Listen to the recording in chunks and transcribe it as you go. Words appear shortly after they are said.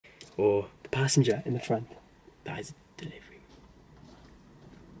or the passenger in the front. That is delivery.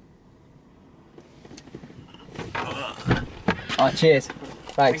 Oh, cheers.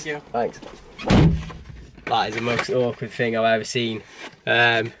 Thanks. Thank you. Thanks. That is the most awkward thing I've ever seen.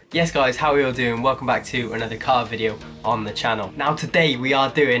 Yes guys, how are we all doing? Welcome back to another car video on the channel. Now today we are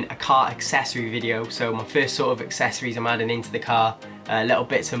doing a car accessory video. So my first sort of accessories I'm adding into the car, little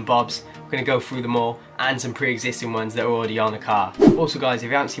bits and bobs. I'm going to go through them all and some pre-existing ones that are already on the car. Also guys, if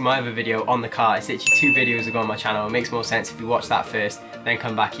you haven't seen my other video on the car, it's literally 2 videos ago on my channel. It makes more sense if you watch that first, then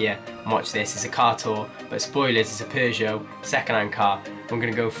come back here and watch this. It's a car tour, but spoilers, it's a Peugeot second-hand car. I'm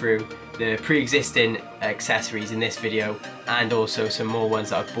going to go through the pre-existing accessories in this video and also some more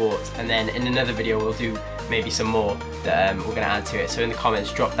ones that I've bought, and then in another video we'll do maybe some more that we're going to add to it. So in the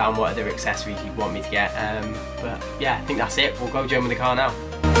comments drop down what other accessories you want me to get, but yeah, I think that's it. We'll go jump in the car now.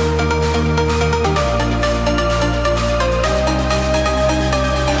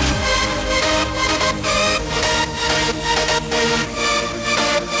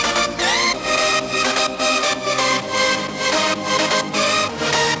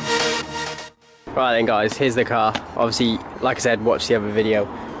 Right then guys, here's the car. Obviously, like I said, watch the other video,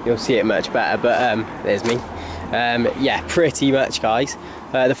 you'll see it much better, but there's me. Yeah, pretty much guys.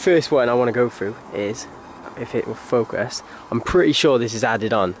 The first one I want to go through is, if it will focus, I'm pretty sure this is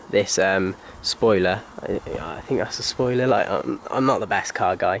added on, this spoiler. I think that's a spoiler, like I'm not the best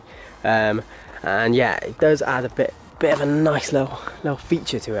car guy. And yeah, it does add a bit of a nice little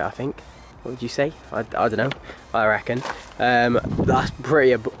feature to it, I think. What would you say? I don't know, I reckon. That's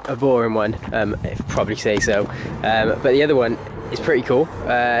pretty a boring one, if probably say so. But the other one is pretty cool.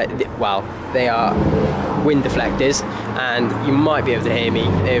 Well, they are wind deflectors, and you might be able to hear me.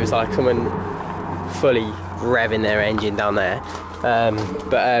 It was like someone fully revving their engine down there.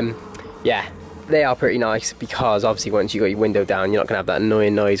 Yeah, they are pretty nice because obviously once you got your window down, you're not gonna have that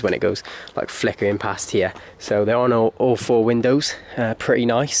annoying noise when it goes like flickering past here. So they're on all 4 windows, pretty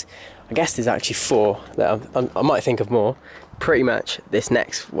nice. I guess there's actually 4 that I might think of more. Pretty much this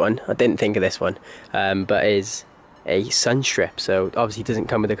next one, I didn't think of this one, but is a sun strip. So obviously it doesn't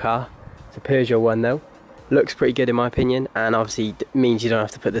come with the car. It's a Peugeot one though. Looks pretty good in my opinion, and obviously means you don't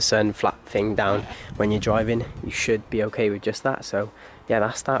have to put the sun flat thing down when you're driving. You should be okay with just that. So yeah,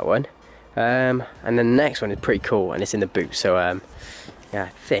 that's that one. And then the next one is pretty cool, and it's in the boot. So yeah, I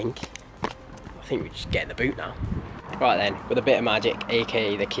think we just get in the boot now. Right then, with a bit of magic,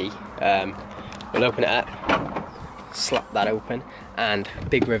 aka the key, we'll open it up, slap that open, and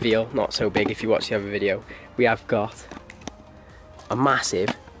big reveal, not so big if you watch the other video, we have got a massive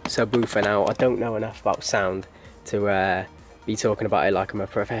subwoofer. Now, I don't know enough about sound to be talking about it like I'm a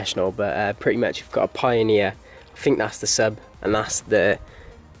professional, but pretty much you've got a Pioneer, I think that's the sub, and that's the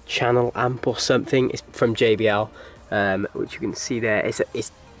channel amp or something. It's from JBL, which you can see there.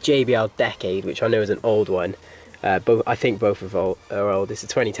 It's JBL Decade, which I know is an old one. I think both are old. It's a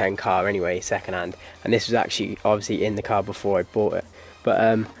 2010 car anyway, second hand, and this was actually obviously in the car before I bought it.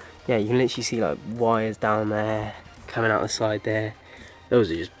 But yeah, you can literally see like wires down there coming out the side there. Those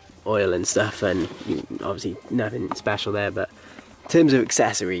are just oil and stuff, and obviously nothing special there. But in terms of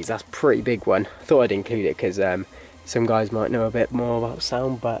accessories, that's a pretty big one. I thought I'd include it because some guys might know a bit more about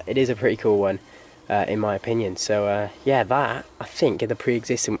sound, but it is a pretty cool one in my opinion. So yeah, that I think are the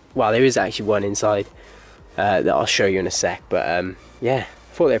pre-existing. Well, there is actually one inside that I'll show you in a sec, but yeah,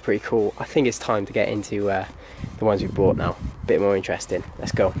 I thought they're pretty cool. I think it's time to get into the ones we bought now. A bit more interesting.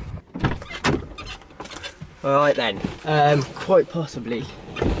 Let's go. Alright then, quite possibly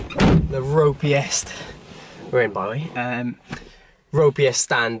the ropiest, we're in by the way, ropiest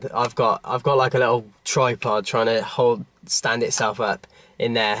stand I've got like a little tripod trying to stand itself up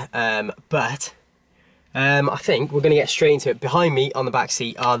in there, but I think we're going to get straight into it. Behind me on the back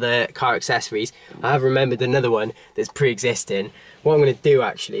seat are the car accessories. I have remembered another one that's pre-existing. What I'm going to do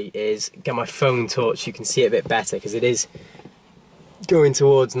actually is get my phone torch so you can see it a bit better, because it is going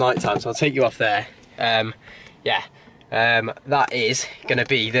towards night time, so I'll take you off there. Yeah, that is going to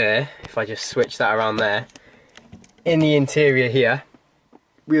be there, if I just switch that around there. In the interior here,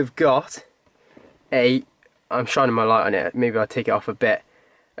 we've got I'm shining my light on it, maybe I'll take it off a bit,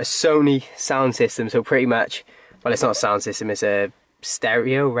 a Sony sound system. So pretty much, well, it's not a sound system, it's a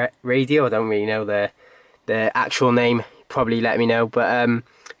stereo radio. I don't really know the actual name, probably let me know, but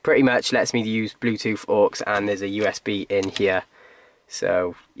pretty much lets me use Bluetooth aux, and there's a USB in here.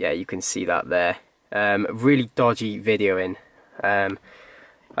 So yeah, you can see that there. Really dodgy videoing.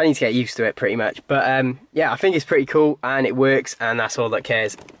 I need to get used to it pretty much, but yeah, I think it's pretty cool and it works, and that's all that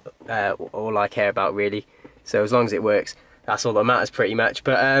cares, all I care about really. So as long as it works, that's all that matters pretty much.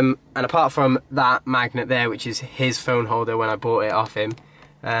 But and apart from that magnet there, which is his phone holder when I bought it off him,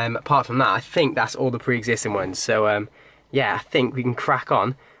 Apart from that, I think that's all the pre-existing ones. So yeah, I think we can crack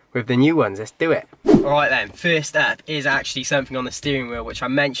on with the new ones. Let's do it. Alright then, first up is actually something on the steering wheel, which I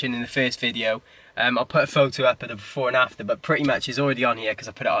mentioned in the first video. I'll put a photo up of the before and after, but pretty much it's already on here because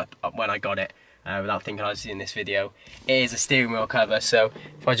I put it up when I got it, without thinking I was doing this video. It is a steering wheel cover, so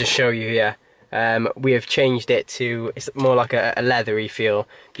if I just show you here, we have changed it to, it's more like a leathery feel,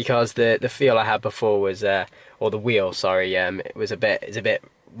 because the feel I had before was, or the wheel, sorry, it's a bit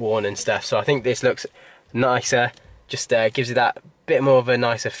worn and stuff. So I think this looks nicer, just gives it that bit more of a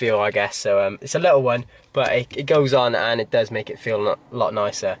nicer feel, I guess. So it's a little one, but it goes on and it does make it feel a lot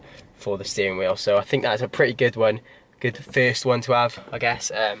nicer for the steering wheel. So I think that's a pretty good one, good first one to have, I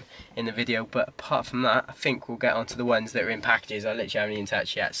guess, in the video. But apart from that, I think we'll get onto the ones that are in packages. I literally haven't even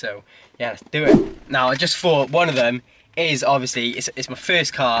touched yet, so yeah, let's do it. Now, I just thought one of them is obviously, it's my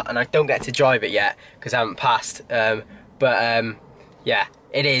first car and I don't get to drive it yet because I haven't passed, yeah,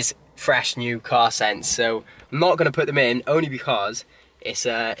 it is fresh new car sense, so I'm not going to put them in, only because it's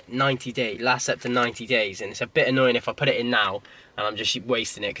 90 days, lasts up to 90 days, and it's a bit annoying if I put it in now and I'm just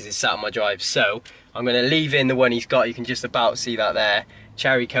wasting it because it's sat on my drive. So I'm going to leave in the one he's got. You can just about see that there,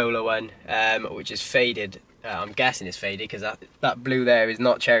 cherry cola one, which is faded. I'm guessing it's faded because that blue there is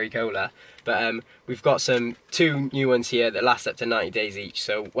not cherry cola. But we've got two new ones here that last up to 90 days each.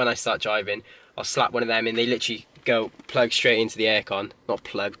 So when I start driving, I'll slap one of them in. They literally go plug straight into the aircon. Not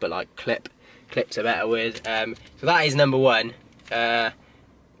plug, but like clip. Clip's a better word. So that is number one.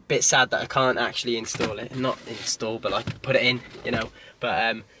 Bit sad that I can't actually install it. Not install, but like put it in, you know.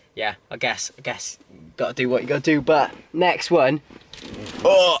 But yeah, I guess gotta do what you gotta do. But next one,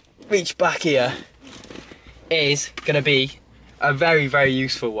 reach back here, is gonna be a very, very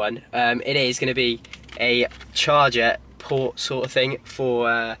useful one. It is gonna be a charger port sort of thing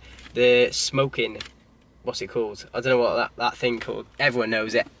for the smoking, what's it called? I don't know what that thing called. Everyone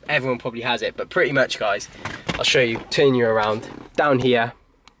knows it, everyone probably has it, but pretty much, guys, I'll show you, turn you around. Down here,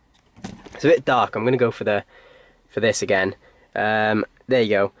 it's a bit dark, I'm gonna go for this again. There you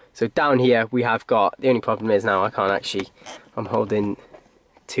go. So down here we have got, the only problem is now I can't actually, I'm holding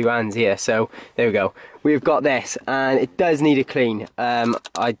two hands here, so there we go. We've got this, and it does need a clean.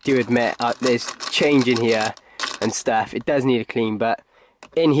 I do admit there's change in here and stuff, it does need a clean, but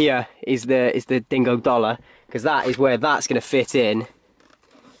in here is the dingo dollar, because that is where that's going to fit in.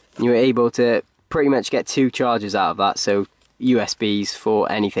 You're able to pretty much get two chargers out of that, so USBs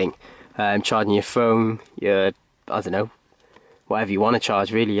for anything, charging your phone, your, I don't know, whatever you want to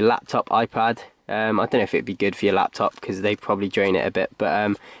charge really, your laptop, iPad. I don't know if it'd be good for your laptop because they probably drain it a bit,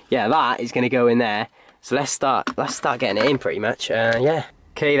 but yeah, that is going to go in there. So let's start getting it in pretty much. Yeah.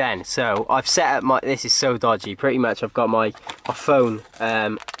 Okay then, so I've set up my, this is so dodgy, pretty much I've got my phone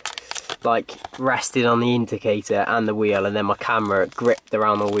like rested on the indicator and the wheel, and then my camera gripped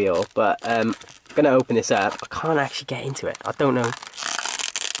around the wheel. But I'm gonna open this up. I can't actually get into it, I don't know.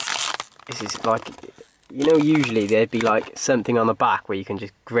 This is like, you know, usually there'd be like something on the back where you can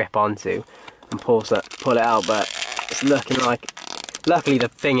just grip onto and pull it out, but it's looking like, luckily the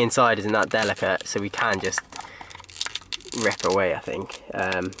thing inside isn't that delicate, so we can just rip away, I think.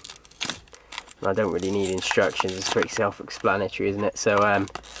 And I don't really need instructions, it's pretty self-explanatory, isn't it? So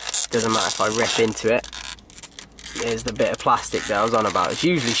doesn't matter if I rip into it. There's the bit of plastic that I was on about, it's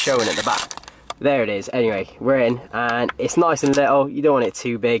usually showing at the back. There it is. Anyway, we're in, and it's nice and little, you don't want it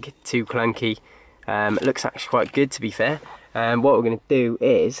too big, too clunky. It looks actually quite good, to be fair. What we're going to do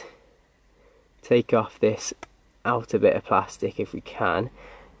is take off this outer bit of plastic if we can,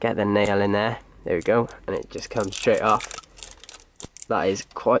 get the nail in there, there we go, and it just comes straight off. That is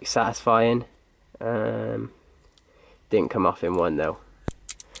quite satisfying. Didn't come off in one though,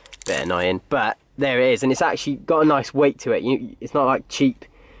 bit annoying, but there it is, and it's actually got a nice weight to it. It's not like cheap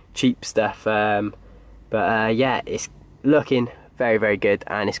stuff, but yeah, it's looking very, very good,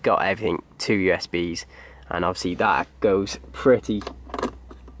 and it's got everything, two USBs, and obviously that goes pretty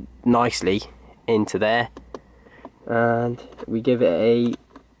nicely into there, and we give it a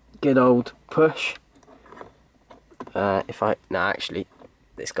good old push. Actually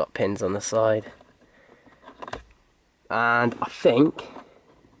it's got pins on the side, and I think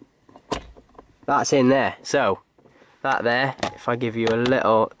that's in there. So that there, if I give you a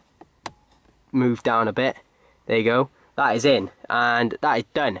little move down a bit, there you go, that is in, and that is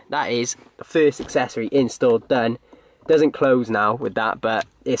done. That is the first accessory installed, done. Doesn't close now with that, but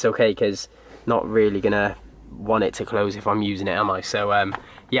it's okay because not really gonna want it to close if I'm using it, am I? So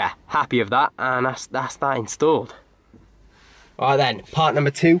yeah, happy with that, and that's that installed. Alright then, part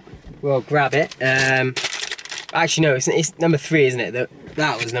number two, we'll grab it. Actually no, it's number three, isn't it?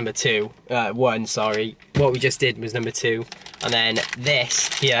 That was number two. One, sorry. What we just did was number two. And then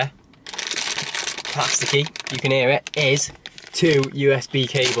this here, plasticky, you can hear it, is 2 USB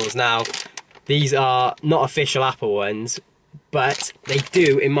cables. Now, these are not official Apple ones, but they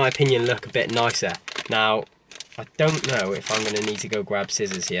do, in my opinion, look a bit nicer. Now, I don't know if I'm going to need to go grab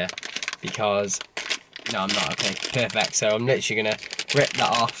scissors here, because, no, I'm not, okay, perfect. So I'm literally going to rip that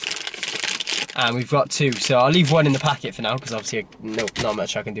off, and we've got 2. So I'll leave 1 in the packet for now, because obviously not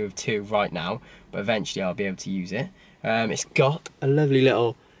much I can do with 2 right now, but eventually I'll be able to use it. It's got a lovely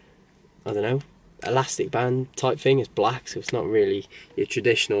little, I don't know, elastic band type thing. It's black, so it's not really your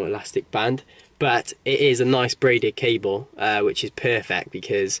traditional elastic band, but it is a nice braided cable, which is perfect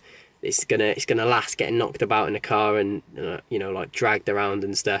because it's gonna last getting knocked about in the car and you know, like dragged around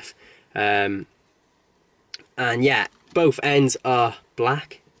and stuff. And yeah, both ends are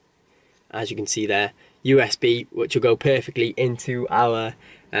black, as you can see there. USB, which will go perfectly into our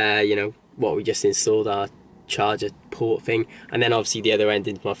you know, what we just installed, our charger port thing, and then obviously the other end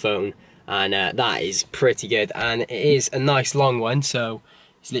into my phone. And that is pretty good, and it is a nice long one, so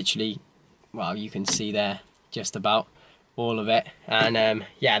it's literally, well, you can see there just about all of it. And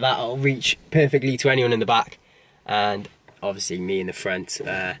yeah, that'll reach perfectly to anyone in the back, and obviously me in the front,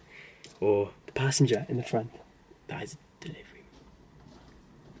 or the passenger in the front. That is a delivery.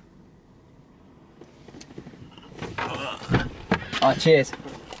 Oh, cheers.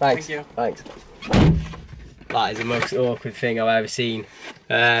 Thanks. Thank you. Thanks. That is the most awkward thing I've ever seen.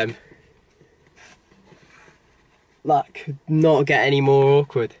 That could not get any more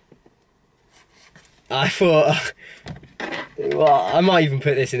awkward. I thought, well, I might even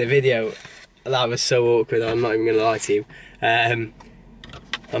put this in the video. That was so awkward, I'm not even going to lie to you. I'm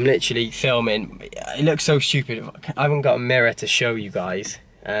literally filming. It looks so stupid. I haven't got a mirror to show you guys.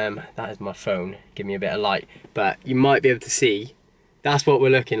 That is my phone. Give me a bit of light. But you might be able to see. That's what we're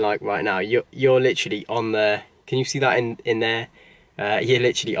looking like right now. You're literally on the... Can you see that in there? You're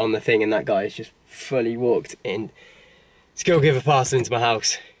literally on the thing, and that guy has just fully walked in. Let's go give a parcel into my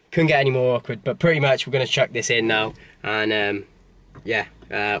house. Couldn't get any more awkward, but pretty much we're going to chuck this in now. And yeah,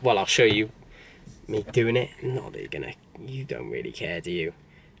 well, I'll show you me doing it. Not that you're going to... You don't really care, do you?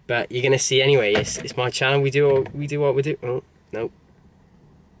 But you're going to see anyway. It's my channel. We do what we do. Oh, nope.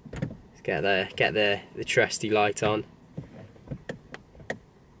 Let's get the trusty light on.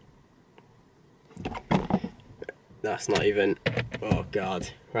 That's not even, oh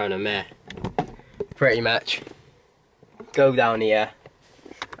god, round a mare. Pretty much go down here,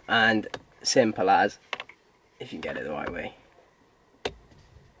 and simple as, if you get it the right way.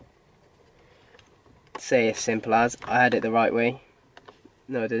 Say as simple as, I had it the right way.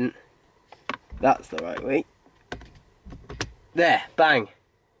 No, I didn't. That's the right way. There, bang.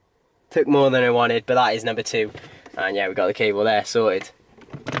 Took more than I wanted, but that is number 2. And yeah, we got the cable there sorted.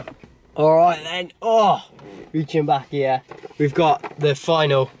 Alright then, oh! Reaching back here, we've got the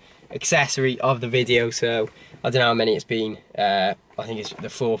final accessory of the video. So I don't know how many it's been. I think it's the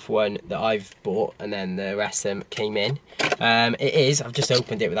 4th one that I've bought, and then the rest of them came in. It is, I've just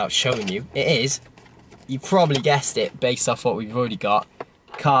opened it without showing you. It is, you probably guessed it based off what we've already got,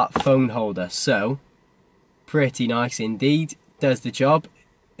 cart phone holder. So pretty nice indeed. Does the job.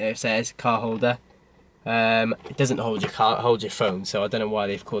 It says car holder. It doesn't hold your phone, so I don't know why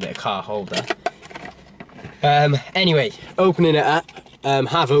they've called it a car holder. Anyway, opening it up,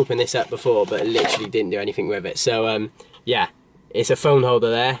 have opened this up before, but literally didn't do anything with it. So yeah, it's a phone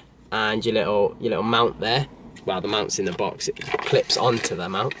holder there, and your little mount there. Well, the mount's in the box, it clips onto the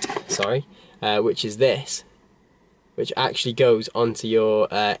mount, sorry, which is this, which actually goes onto your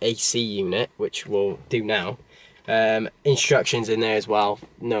AC unit, which we'll do now. Instructions in there as well.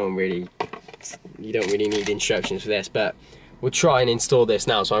 No one really, you don't really need instructions for this, but we'll try and install this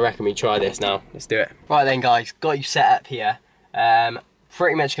now, so I reckon we try this now. Let's do it. Right then guys, got you set up here.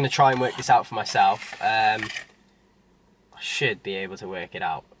 Pretty much going to try and work this out for myself. I should be able to work it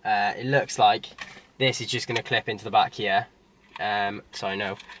out. It looks like this is just going to clip into the back here. So I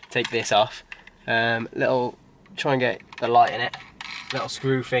know. Take this off. Try and get the light in it. Little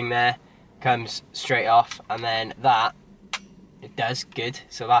screw thing there. Comes straight off, and then that, it does, good.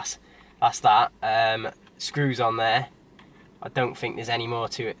 So that's that. Screws on there. I don't think there's any more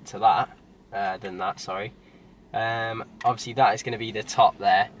to it than that, sorry. Obviously that is going to be the top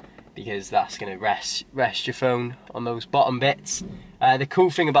there, because that's going to rest your phone on those bottom bits. The cool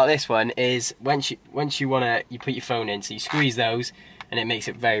thing about this one is once you put your phone in, so you squeeze those and it makes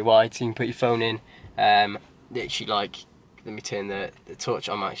it very wide, so you can put your phone in, literally like, let me turn the torch,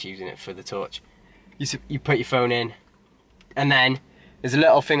 I'm actually using it for the torch. You put your phone in, and then there's a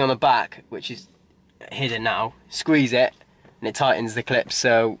little thing on the back which is hidden now. Squeeze it and it tightens the clips,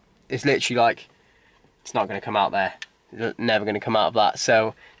 so it's literally like, it's not going to come out there. never going to come out of that.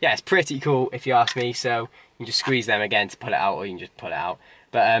 So yeah, it's pretty cool if you ask me. So you can just squeeze them again to pull it out, or you can just pull it out.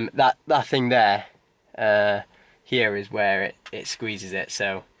 But that thing there, here is where it squeezes it.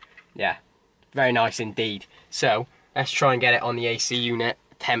 So yeah, very nice indeed. So let's try and get it on the AC unit,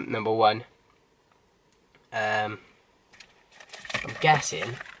 temp number 1. I'm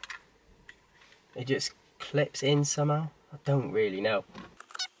guessing it just clips in somehow. I don't really know.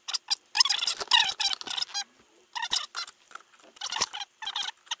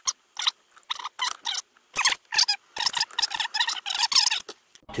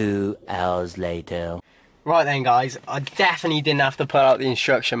 Two hours later. Right then guys, I definitely didn't have to pull out the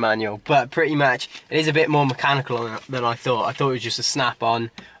instruction manual, but pretty much it is a bit more mechanical than I thought. I thought it was just a snap on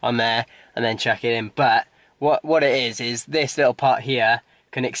there and then chuck it in, but what it is this little part here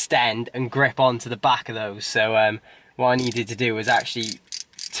can extend and grip onto the back of those. So what I needed to do was actually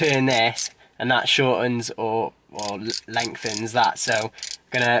turn this, and that shortens or lengthens that. So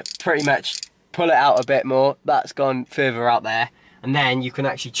I'm gonna pretty much pull it out a bit more. That's gone further out there. And then you can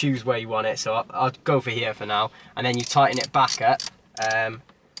actually choose where you want it. So I'll go for here for now, and then you tighten it back up.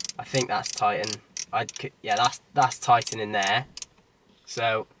 I think that's tighten. Yeah, that's tightening there.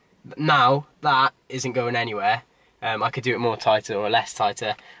 So now that isn't going anywhere. I could do it more tighter or less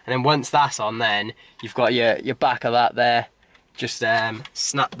tighter. And then once that's on, then you've got your back of that there. Just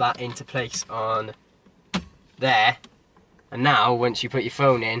snap that into place on there. And now once you put your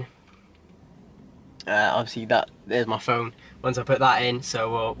phone in, obviously there's my phone. Once I put that in,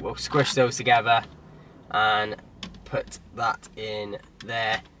 so we'll squish those together and put that in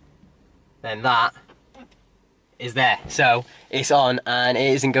there, then that is there. So it's on and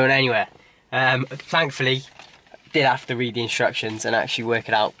it isn't going anywhere. Thankfully, did have to read the instructions and actually work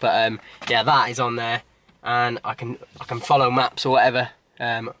it out, but yeah, that is on there, and I can follow maps or whatever.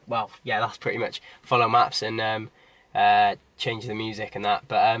 Well, yeah, that's pretty much follow maps and change the music and that,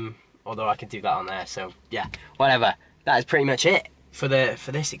 but although I could do that on there, so yeah, whatever. That is pretty much it for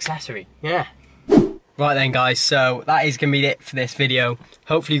this accessory. Yeah. Right then guys, so that is gonna be it for this video.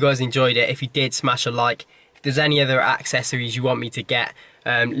 Hopefully you guys enjoyed it. If you did, smash a like. If there's any other accessories you want me to get,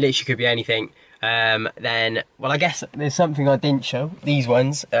 literally could be anything, then, well, I guess there's something I didn't show, these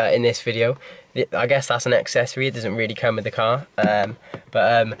ones in this video. I guess that's an accessory. It doesn't really come with the car,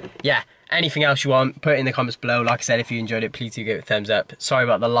 but yeah, anything else you want, put it in the comments below. Like I said, if you enjoyed it, please do give it a thumbs up. Sorry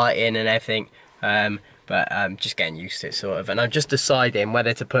about the lighting and everything, but I'm just getting used to it, sort of, and I'm just deciding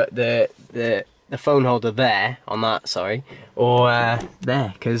whether to put the phone holder there, on that, sorry, or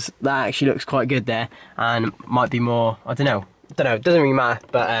there, because that actually looks quite good there, and might be more, I don't know, it doesn't really matter,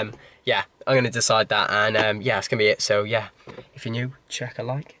 but yeah, I'm going to decide that, and yeah, that's going to be it. So yeah, if you're new, check a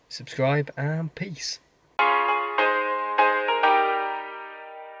like, subscribe, and peace.